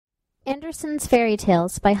Andersen's Fairy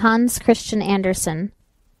Tales by Hans Christian Andersen.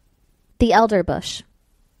 The Elder Bush.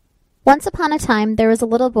 Once upon a time there was a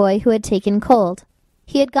little boy who had taken cold.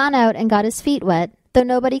 He had gone out and got his feet wet, though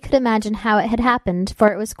nobody could imagine how it had happened,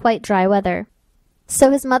 for it was quite dry weather.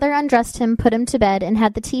 So his mother undressed him, put him to bed, and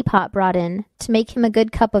had the teapot brought in, to make him a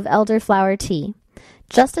good cup of elderflower tea.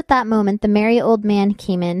 Just at that moment the merry old man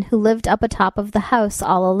came in, who lived up atop of the house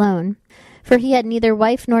all alone, for he had neither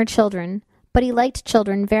wife nor children. But he liked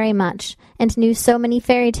children very much, and knew so many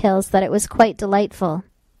fairy tales that it was quite delightful.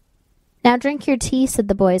 "Now drink your tea," said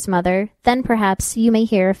the boy's mother, "then perhaps you may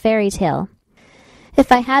hear a fairy tale."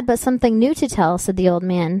 "If I had but something new to tell," said the old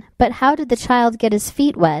man. "But how did the child get his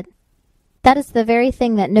feet wet?" "That is the very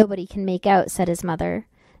thing that nobody can make out," said his mother.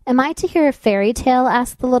 "Am I to hear a fairy tale?"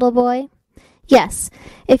 asked the little boy. "Yes,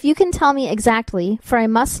 if you can tell me exactly, for I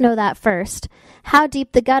must know that first, how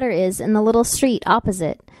deep the gutter is in the little street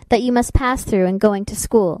opposite, that you must pass through in going to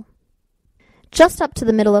school." "Just up to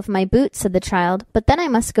the middle of my boot," said the child, "but then I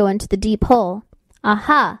must go into the deep hole."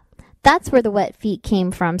 "Aha! That's where the wet feet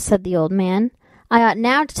came from," said the old man. "I ought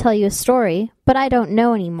now to tell you a story, but I don't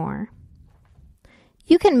know any more."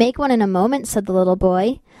 "You can make one in a moment," said the little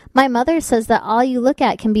boy. "My mother says that all you look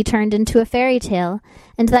at can be turned into a fairy tale,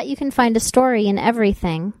 and that you can find a story in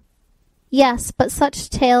everything." "Yes, but such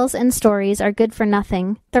tales and stories are good for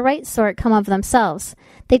nothing. The right sort come of themselves.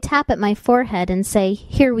 They tap at my forehead and say,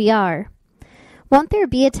 'Here we are.'" "Won't there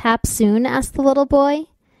be a tap soon?" asked the little boy.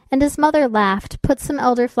 And his mother laughed, put some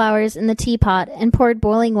elderflowers in the teapot, and poured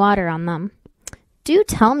boiling water on them. "Do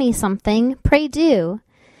tell me something, pray do."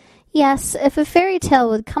 "Yes, if a fairy tale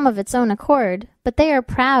would come of its own accord, but they are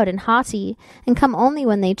proud and haughty, and come only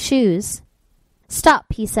when they choose."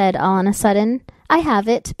 "Stop," he said all on a sudden. "I have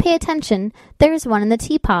it. Pay attention. There is one in the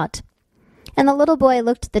teapot." And the little boy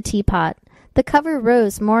looked at the teapot. The cover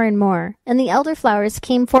rose more and more, and the elderflowers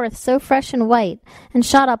came forth so fresh and white, and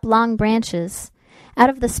shot up long branches. Out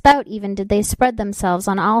of the spout even did they spread themselves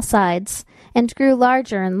on all sides, and grew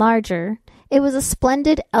larger and larger. It was a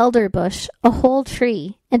splendid elder bush, a whole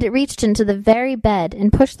tree, and it reached into the very bed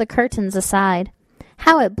and pushed the curtains aside.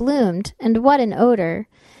 How it bloomed, and what an odor!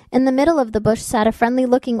 In the middle of the bush sat a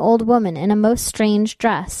friendly-looking old woman in a most strange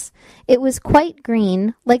dress. It was quite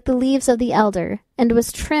green, like the leaves of the elder, and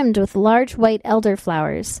was trimmed with large white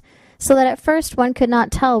elder-flowers, so that at first one could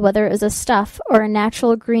not tell whether it was a stuff or a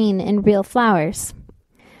natural green in real flowers.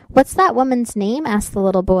 "What's that woman's name?" asked the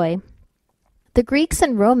little boy. "The Greeks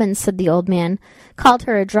and Romans," said the old man, "called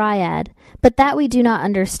her a dryad, but that we do not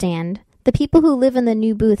understand. The people who live in the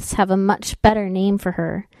new booths have a much better name for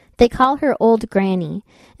her. They call her Old Granny,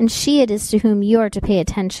 and she it is to whom you are to pay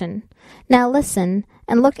attention. Now listen,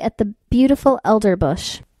 and look at the beautiful elder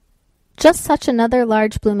bush. Just such another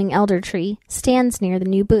large blooming elder tree stands near the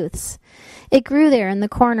new booths. It grew there in the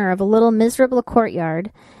corner of a little miserable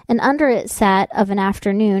courtyard, and under it sat, of an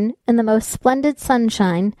afternoon, in the most splendid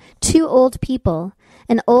sunshine, two old people,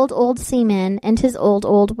 an old seaman and his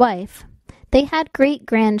old wife. They had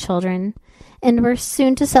great-grandchildren, and were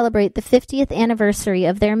soon to celebrate the 50th anniversary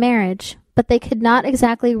of their marriage, but they could not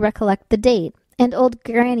exactly recollect the date, and Old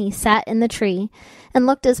Granny sat in the tree, and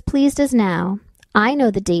looked as pleased as now. "I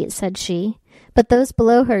know the date," said she, but those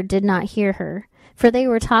below her did not hear her, for they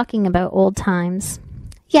were talking about old times.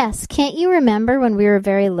 "Yes, can't you remember when we were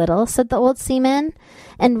very little?" said the old seaman,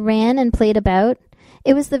 "and ran and played about?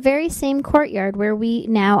 It was the very same courtyard where we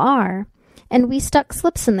now are, and we stuck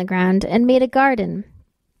slips in the ground and made a garden."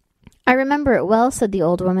 "I remember it well," said the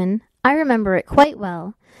old woman. "I remember it quite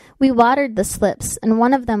well. We watered the slips, and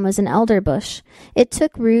one of them was an elder bush. It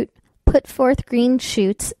took root, put forth green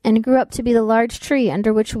shoots, and grew up to be the large tree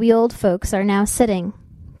under which we old folks are now sitting."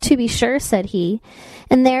 "To be sure," said he,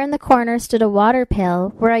 "and there in the corner stood a water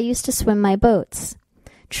pail where I used to swim my boats."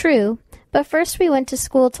 "True, but first we went to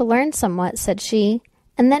school to learn somewhat," said she,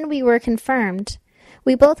 "and then we were confirmed.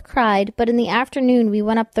 We both cried, but in the afternoon we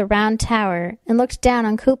went up the round tower and looked down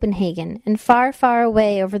on Copenhagen and far, far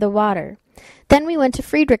away over the water. Then we went to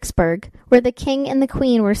Fredericksburg, where the king and the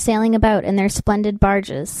queen were sailing about in their splendid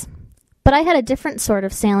barges. But I had a different sort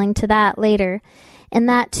of sailing to that later, and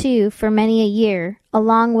that too for many a year, a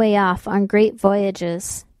long way off on great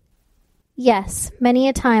voyages." "Yes, many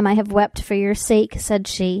a time I have wept for your sake," said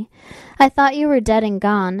she. "I thought you were dead and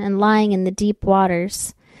gone, and lying in the deep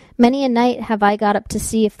waters. Many a night have I got up to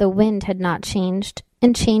see if the wind had not changed,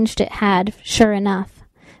 and changed it had, sure enough.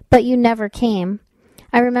 But you never came.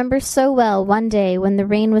 I remember so well one day when the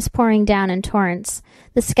rain was pouring down in torrents.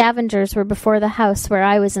 The scavengers were before the house where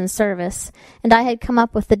I was in service, and I had come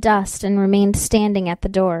up with the dust and remained standing at the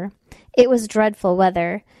door. It was dreadful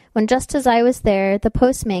weather, when just as I was there the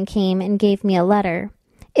postman came and gave me a letter.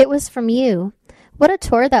 It was from you. What a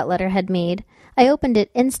tour that letter had made! I opened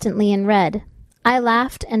it instantly and read. I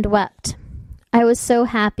laughed and wept. I was so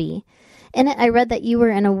happy. In it I read that you were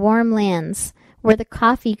in a warm lands, where the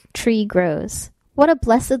coffee tree grows. What a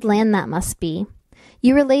blessed land that must be!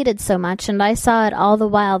 You related so much, and I saw it all the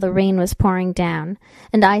while the rain was pouring down,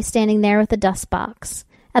 and I standing there with the dust-box.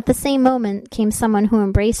 At the same moment came someone who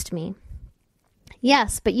embraced me.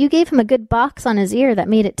 Yes, but you gave him a good box on his ear that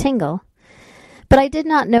made it tingle. But I did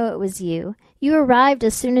not know it was you. You arrived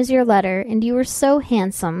as soon as your letter, and you were so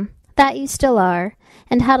handsome, that you still are,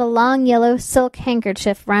 and had a long yellow silk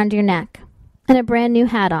handkerchief round your neck, and a brand-new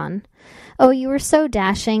hat on. Oh, you were so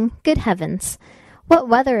dashing. Good heavens! What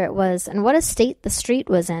weather it was, and what a state the street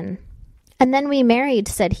was in. And then we married,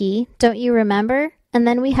 said he, don't you remember? And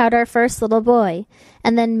then we had our first little boy,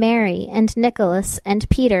 and then Mary, and Nicholas, and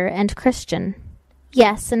Peter, and Christian.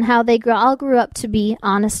 Yes, and how they all grew up to be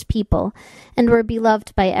honest people, and were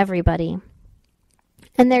beloved by everybody.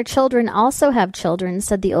 And their children also have children,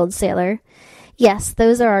 said the old sailor. Yes,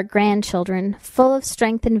 those are our grandchildren, full of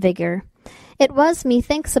strength and vigor. It was,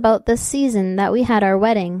 methinks, about this season that we had our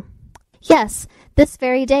wedding. Yes, this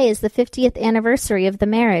very day is the 50th anniversary of the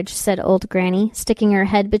marriage, said old Granny, sticking her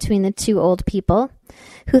head between the two old people,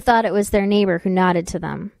 who thought it was their neighbor who nodded to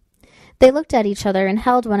them. They looked at each other and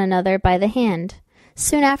held one another by the hand.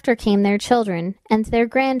 Soon after came their children, and their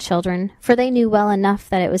grandchildren, for they knew well enough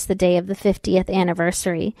that it was the day of the 50th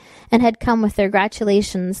anniversary, and had come with their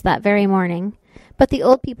gratulations that very morning. But the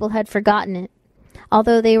old people had forgotten it,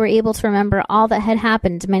 although they were able to remember all that had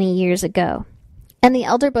happened many years ago. And the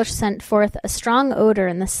elder bush sent forth a strong odor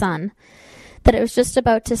in the sun, that it was just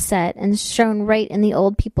about to set, and shone right in the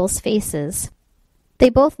old people's faces. They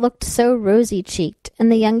both looked so rosy-cheeked,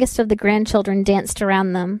 and the youngest of the grandchildren danced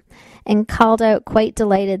around them, and called out quite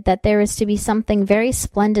delighted that there was to be something very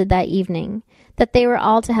splendid that evening, that they were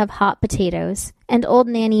all to have hot potatoes, and old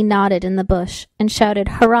Nanny nodded in the bush, and shouted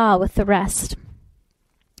hurrah with the rest.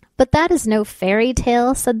 But that is no fairy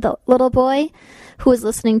tale, said the little boy, who was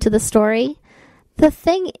listening to the story. The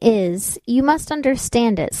thing is, you must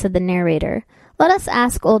understand it, said the narrator. Let us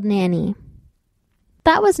ask old Nanny.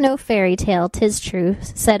 That was no fairy tale, 'tis true,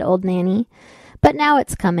 said old Nanny. But now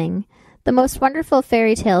it's coming. The most wonderful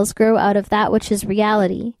fairy tales grow out of that which is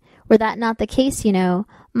reality. Were that not the case, you know,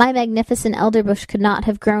 my magnificent elderbush could not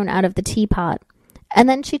have grown out of the teapot. And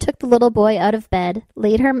then she took the little boy out of bed,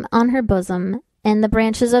 laid him on her bosom, and the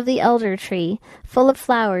branches of the elder tree, full of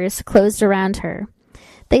flowers, closed around her.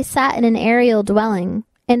 They sat in an aerial dwelling,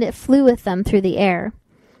 and it flew with them through the air.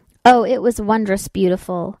 Oh, it was wondrous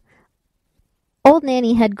beautiful. Old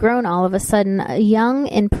Nanny had grown all of a sudden a young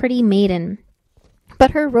and pretty maiden,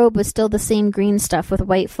 but her robe was still the same green stuff with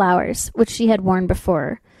white flowers, which she had worn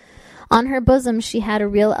before. On her bosom she had a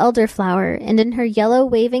real elder-flower, and in her yellow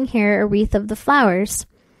waving hair a wreath of the flowers.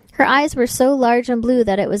 Her eyes were so large and blue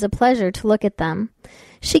that it was a pleasure to look at them.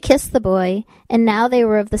 She kissed the boy, and now they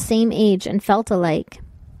were of the same age and felt alike.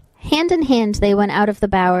 Hand in hand they went out of the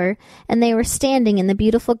bower, and they were standing in the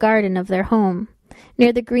beautiful garden of their home.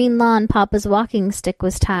 Near the green lawn Papa's walking stick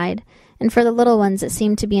was tied, and for the little ones it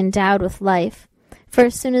seemed to be endowed with life, for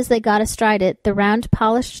as soon as they got astride it, the round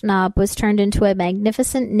polished knob was turned into a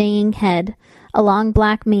magnificent neighing head, a long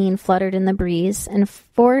black mane fluttered in the breeze, and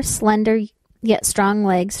 4 slender yet strong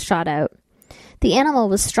legs shot out. The animal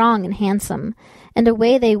was strong and handsome, and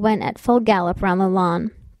away they went at full gallop round the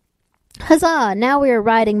lawn. Huzzah! Now we are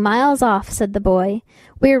riding miles off, said the boy.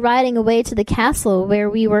 We are riding away to the castle where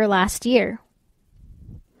we were last year.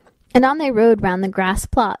 And on they rode round the grass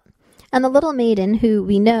plot. And the little maiden, who,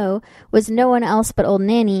 we know, was no one else but old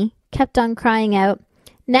Nanny, kept on crying out,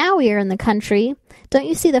 Now we are in the country. Don't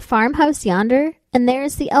you see the farmhouse yonder? And there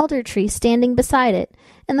is the elder tree standing beside it,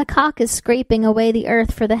 and the cock is scraping away the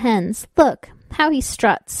earth for the hens. Look, how he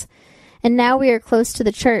struts. And now we are close to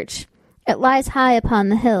the church. It lies high upon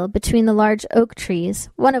the hill, between the large oak trees,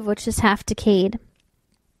 one of which is half decayed.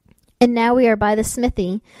 And now we are by the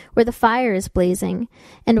smithy, where the fire is blazing,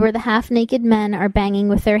 and where the half-naked men are banging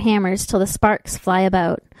with their hammers till the sparks fly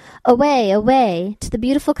about. Away, away, to the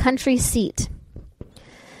beautiful country seat.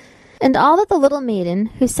 And all that the little maiden,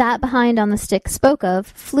 who sat behind on the stick, spoke of,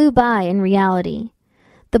 flew by in reality.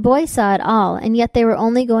 The boy saw it all, and yet they were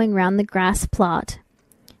only going round the grass plot.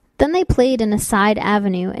 Then they played in a side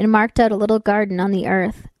avenue, and marked out a little garden on the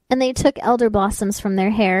earth, and they took elder blossoms from their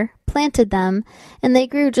hair, planted them, and they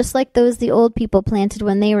grew just like those the old people planted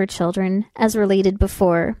when they were children, as related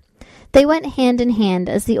before. They went hand in hand,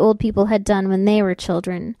 as the old people had done when they were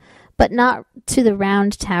children, but not to the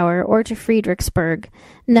Round Tower or to Friedrichsburg.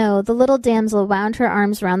 No, the little damsel wound her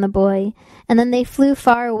arms round the boy, and then they flew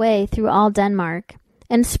far away through all Denmark.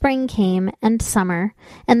 and spring came, and summer,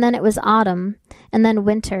 and then it was autumn, and then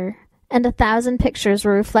winter, and 1,000 pictures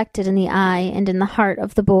were reflected in the eye and in the heart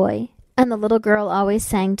of the boy, and the little girl always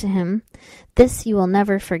sang to him, "This you will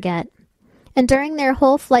never forget." And during their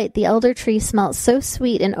whole flight the elder tree smelt so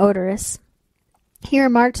sweet and odorous. He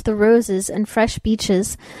remarked the roses and fresh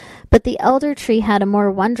beeches, but the elder tree had a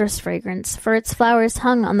more wondrous fragrance, for its flowers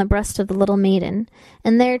hung on the breast of the little maiden,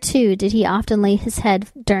 and there too did he often lay his head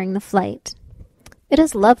during the flight. "It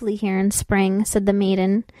is lovely here in spring," said the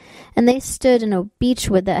maiden, and they stood in a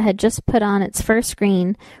beechwood that had just put on its first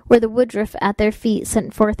green, where the woodruff at their feet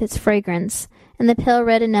sent forth its fragrance, and the pale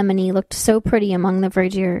red anemone looked so pretty among the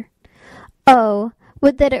verdure. Oh,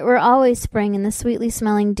 would that it were always spring in the sweetly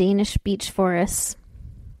smelling Danish beech forests.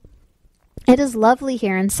 "It is lovely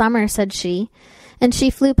here in summer," said she, and she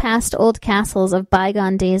flew past old castles of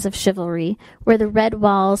bygone days of chivalry, where the red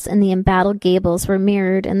walls and the embattled gables were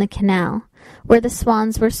mirrored in the canal, where the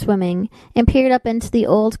swans were swimming, and peered up into the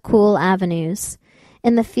old cool avenues.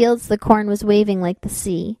 In the fields the corn was waving like the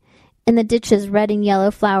sea. In the ditches red and yellow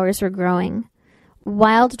flowers were growing.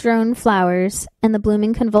 Wild drone flowers and the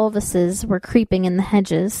blooming convolvuluses were creeping in the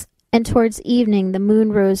hedges, and towards evening the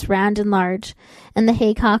moon rose round and large, and the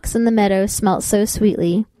haycocks in the meadow smelt so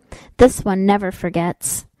sweetly. "This one never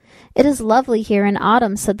forgets." "It is lovely here in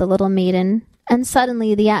autumn," said the little maiden, and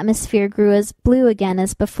suddenly the atmosphere grew as blue again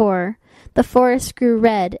as before. The forest grew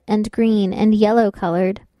red and green and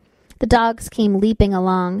yellow-colored. The dogs came leaping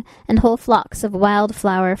along, and whole flocks of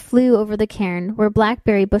wildflower flew over the cairn, where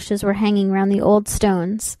blackberry bushes were hanging round the old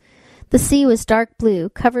stones. The sea was dark blue,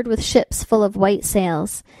 covered with ships full of white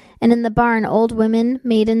sails, and in the barn old women,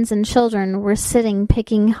 maidens, and children were sitting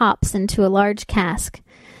picking hops into a large cask.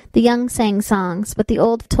 The young sang songs, but the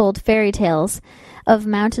old told fairy tales of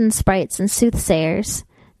mountain sprites and soothsayers.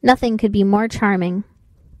 Nothing could be more charming.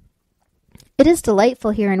 "It is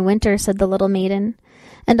delightful here in winter," said the little maiden,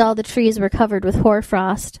 and all the trees were covered with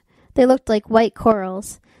hoar-frost. They looked like white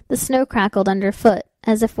corals. The snow crackled underfoot,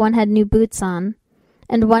 as if one had new boots on,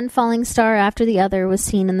 and one falling star after the other was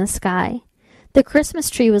seen in the sky. The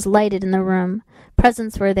Christmas tree was lighted in the room.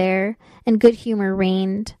 Presents were there, and good humor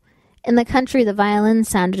reigned. In the country the violin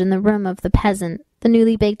sounded in the room of the peasant. The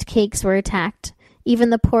newly baked cakes were attacked.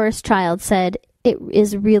 Even the poorest child said, "It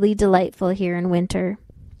is really delightful here in winter."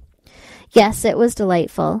 Yes, it was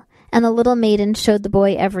delightful, and the little maiden showed the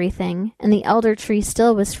boy everything, and the elder tree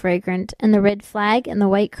still was fragrant, and the red flag and the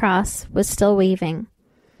white cross was still waving,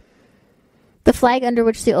 the flag under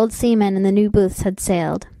which the old seamen and the new booths had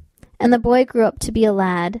sailed. And the boy grew up to be a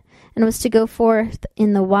lad, and was to go forth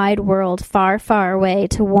in the wide world far, far away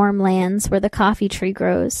to warm lands where the coffee tree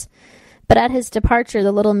grows. But at his departure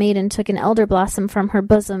the little maiden took an elder blossom from her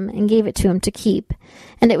bosom and gave it to him to keep,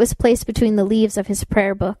 and it was placed between the leaves of his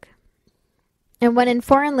prayer book. And when in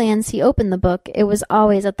foreign lands he opened the book, it was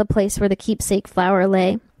always at the place where the keepsake flower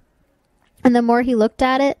lay. And the more he looked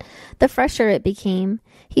at it, the fresher it became.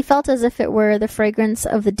 He felt as if it were the fragrance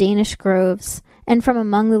of the Danish groves, and from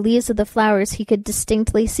among the leaves of the flowers he could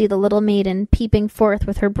distinctly see the little maiden peeping forth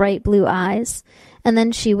with her bright blue eyes. And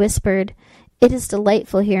then she whispered, "It is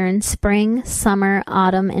delightful here in spring, summer,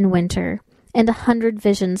 autumn, and winter," and 100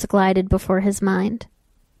 visions glided before his mind.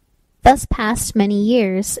 Thus passed many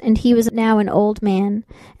years, and he was now an old man,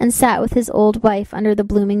 and sat with his old wife under the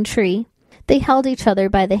blooming tree. They held each other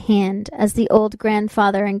by the hand, as the old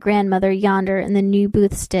grandfather and grandmother yonder in the new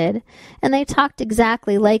booths did, and they talked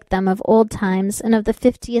exactly like them of old times and of the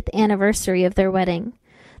 50th anniversary of their wedding.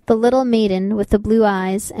 The little maiden, with the blue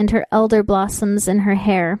eyes and her elder blossoms in her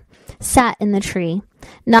hair, sat in the tree,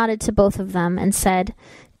 nodded to both of them, and said,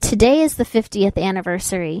 "Today is the 50th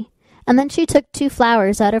anniversary." And then she took 2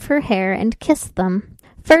 flowers out of her hair and kissed them.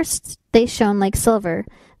 First they shone like silver,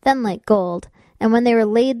 then like gold, and when they were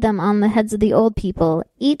laid them on the heads of the old people,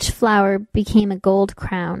 each flower became a gold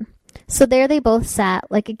crown. So there they both sat,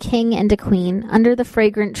 like a king and a queen, under the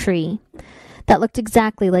fragrant tree, that looked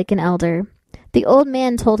exactly like an elder. The old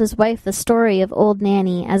man told his wife the story of old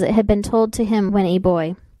Nanny, as it had been told to him when a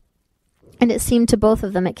boy, and it seemed to both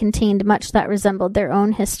of them it contained much that resembled their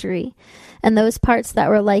own history, and those parts that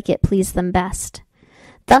were like it pleased them best.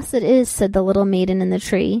 "Thus it is," said the little maiden in the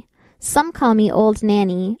tree. "Some call me Old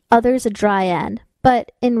Nanny, others a Dryad,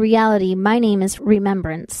 but in reality my name is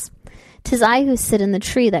Remembrance. 'Tis I who sit in the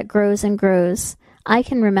tree that grows and grows. I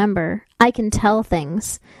can remember, I can tell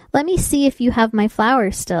things. Let me see if you have my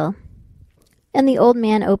flowers still." And the old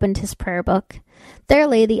man opened his prayer book. There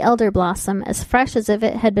lay the elder blossom, as fresh as if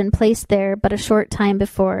it had been placed there but a short time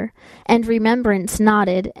before, and Remembrance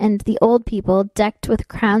nodded, and the old people, decked with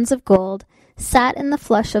crowns of gold, sat in the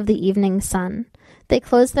flush of the evening sun. They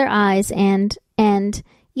closed their eyes, and And,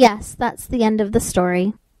 yes, that's the end of the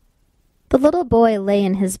story. The little boy lay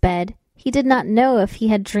in his bed. He did not know if he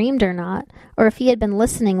had dreamed or not, or if he had been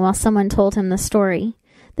listening while someone told him the story.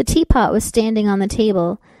 The teapot was standing on the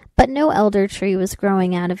table, but no elder tree was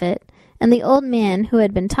growing out of it, and the old man who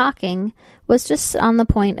had been talking was just on the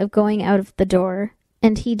point of going out of the door,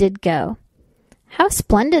 and he did go. "How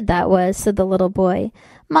splendid that was," said the little boy.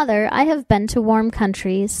 "Mother, I have been to warm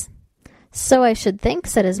countries." "So I should think,"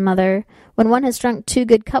 said his mother. "When one has drunk 2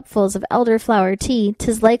 good cupfuls of elderflower tea,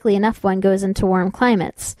 'tis likely enough one goes into warm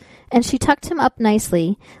climates." And she tucked him up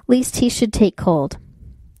nicely, lest he should take cold.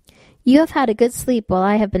 "You have had a good sleep while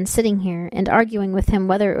I have been sitting here, and arguing with him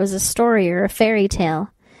whether it was a story or a fairy tale."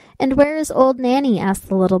 "And where is old Nanny?" asked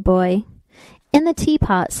the little boy. "In the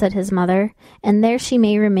teapot," said his mother, "and there she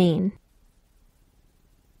may remain."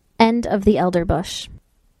 End of The Elder Bush.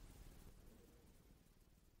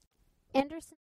 Andersen